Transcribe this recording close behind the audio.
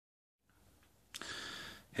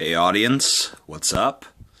Hey audience, what's up?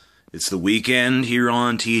 It's the weekend here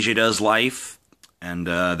on TJ Does Life, and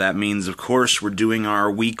that means, of course, we're doing our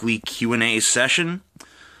weekly Q&A session.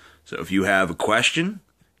 So if you have a question,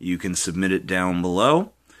 you can submit it down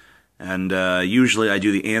below. And usually I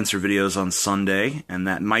do the answer videos on Sunday, and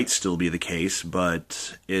that might still be the case,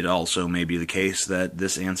 but it also may be the case that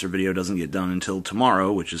this answer video doesn't get done until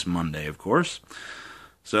tomorrow, which is Monday, of course.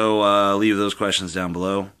 So leave those questions down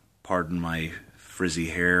below. Pardon my frizzy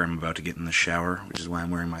hair. I'm about to get in the shower, which is why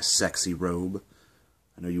I'm wearing my sexy robe.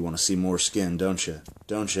 I know you want to see more skin, don't you?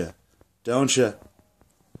 Don't you? Don't you?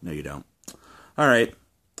 No, you don't. Alright,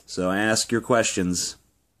 so ask your questions.